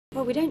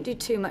Well, we don't do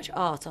too much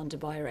art on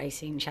Dubai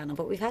Racing Channel,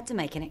 but we've had to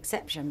make an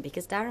exception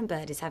because Darren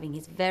Bird is having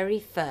his very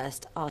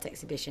first art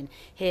exhibition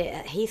here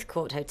at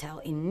Heathcourt Hotel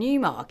in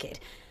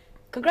Newmarket.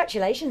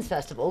 Congratulations,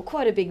 first of all.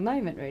 Quite a big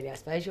moment, really, I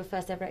suppose, your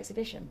first ever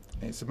exhibition.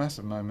 It's a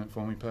massive moment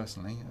for me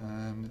personally.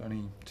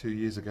 Only 2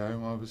 years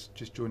ago, I was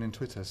just joining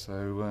Twitter,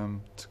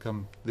 so to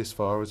come this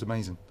far was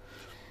amazing.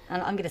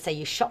 And I'm going to say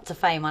you shot to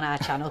fame on our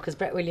channel because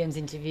Brett Williams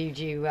interviewed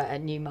you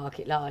at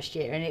Newmarket last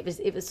year, and it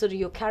was sort of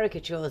your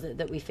caricatures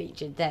that we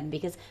featured then,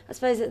 because I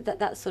suppose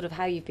that's sort of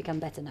how you've become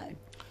better known.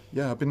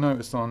 Yeah, I've been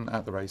noticed on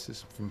at the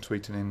races from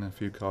tweeting in a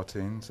few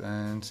cartoons,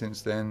 and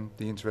since then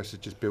the interest has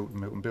just built and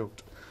built and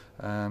built.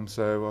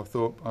 So I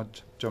thought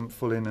I'd jump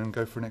full in and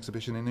go for an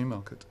exhibition in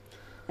Newmarket.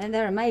 And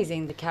they're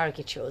amazing, the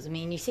caricatures. I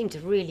mean, you seem to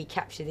really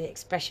capture the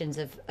expressions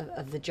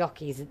of the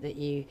jockeys that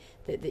you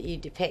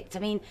depict. I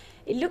mean,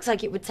 it looks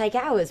like it would take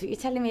hours, but you're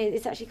telling me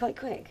it's actually quite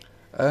quick.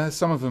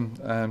 Some of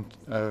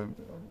them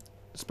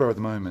spur of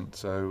the moment,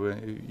 so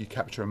you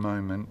capture a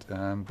moment,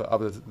 but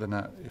other than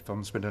that, if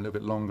I'm spending a little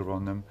bit longer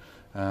on them,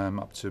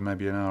 up to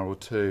maybe an hour or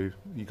two,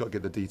 you've got to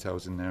get the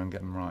details in there and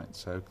get them right.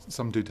 So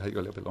some do take a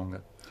little bit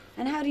longer.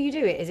 And how do you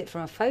do it? Is it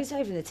from a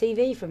photo, from the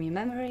TV, from your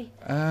memory?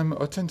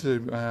 I tend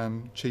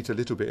to cheat a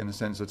little bit in the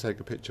sense I take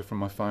a picture from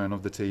my phone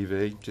of the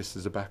TV just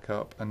as a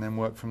backup and then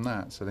work from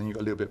that, so then you've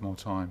got a little bit more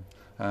time.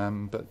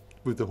 But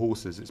with the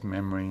horses it's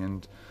memory,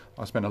 and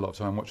I spend a lot of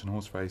time watching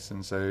horse race,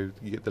 and so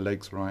you get the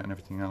legs right and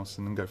everything else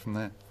and then go from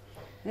there.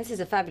 This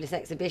is a fabulous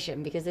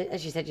exhibition because,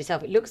 as you said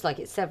yourself, it looks like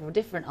it's several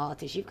different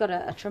artists. You've got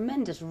a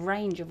tremendous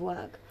range of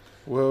work.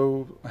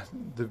 Well,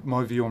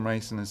 my view on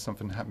racing is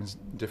something that happens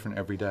different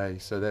every day,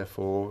 so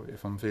therefore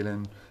if I'm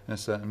feeling in a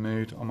certain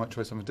mood I might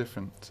try something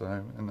different,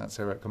 and that's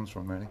where it comes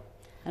from really.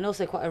 And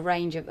also quite a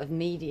range of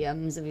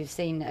mediums. We've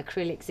seen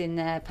acrylics in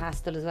there,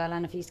 pastel as well,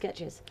 and a few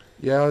sketches.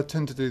 Yeah, I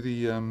tend to do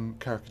the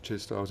caricature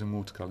styles in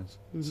watercolours,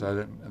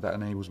 so that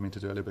enables me to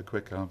do it a little bit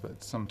quicker,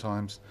 but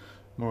sometimes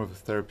more of a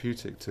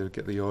therapeutic to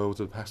get the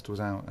oils or the pastels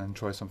out and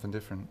try something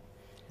different.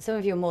 Some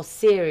of your more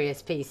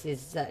serious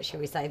pieces, shall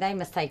we say, they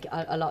must take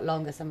a lot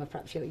longer. Some of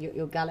perhaps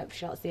your gallop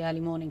shots, the early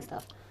morning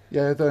stuff.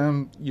 Yeah,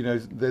 you know,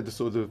 they're the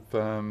sort of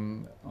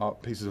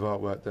pieces of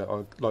artwork that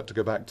I like to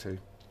go back to,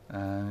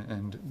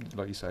 and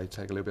like you say,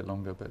 take a little bit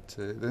longer. But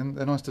they're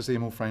nice to see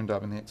them all framed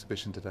up in the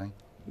exhibition today.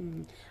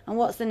 And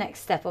what's the next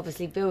step?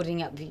 Obviously,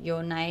 building up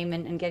your name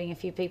and getting a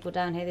few people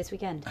down here this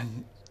weekend.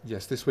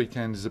 Yes, this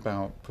weekend is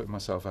about putting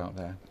myself out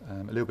there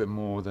a little bit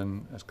more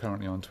than as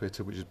currently on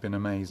Twitter, which has been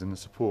amazing. The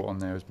support on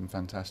there has been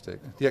fantastic.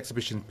 The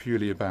exhibition is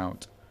purely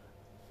about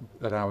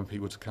allowing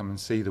people to come and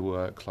see the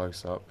work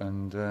close up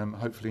and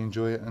hopefully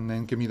enjoy it and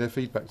then give me their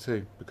feedback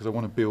too, because I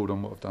want to build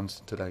on what I've done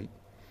to date.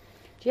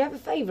 Do you have a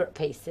favourite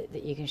piece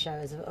that you can show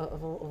us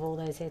of all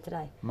those here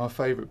today? My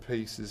favourite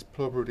piece is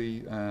probably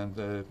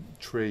the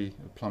tree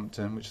of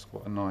Plumpton, which is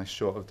quite a nice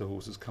shot of the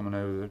horses coming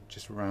over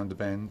just around the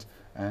bend,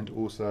 and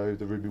also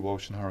the Ruby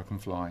Walsh and Hurricane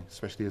Fly,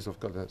 especially as I've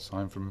got that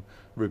sign from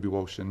Ruby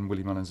Walsh and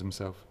Willie Mullins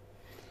himself.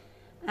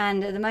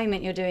 And at the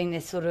moment you're doing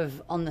this sort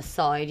of on the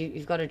side,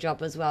 you've got a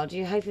job as well. Do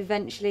you hope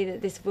eventually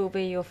that this will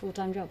be your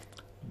full-time job?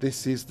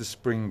 This is the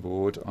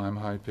springboard I'm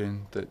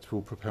hoping that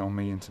will propel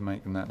me into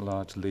making that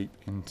large leap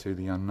into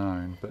the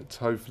unknown. But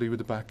hopefully with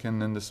the back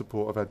end and the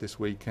support I've had this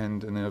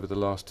weekend and over the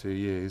last 2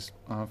 years,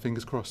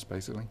 fingers crossed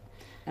basically.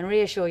 And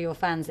reassure your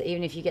fans that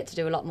even if you get to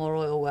do a lot more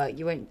oil work,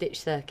 you won't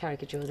ditch the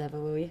caricatures ever,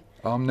 will you?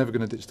 I'm never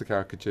going to ditch the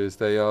caricatures.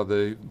 They are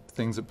the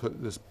things that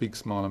put this big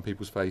smile on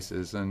people's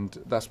faces, and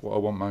that's what I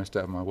want most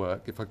out of my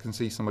work. If I can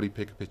see somebody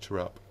pick a picture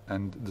up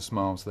and the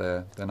smile's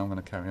there, then I'm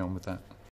going to carry on with that.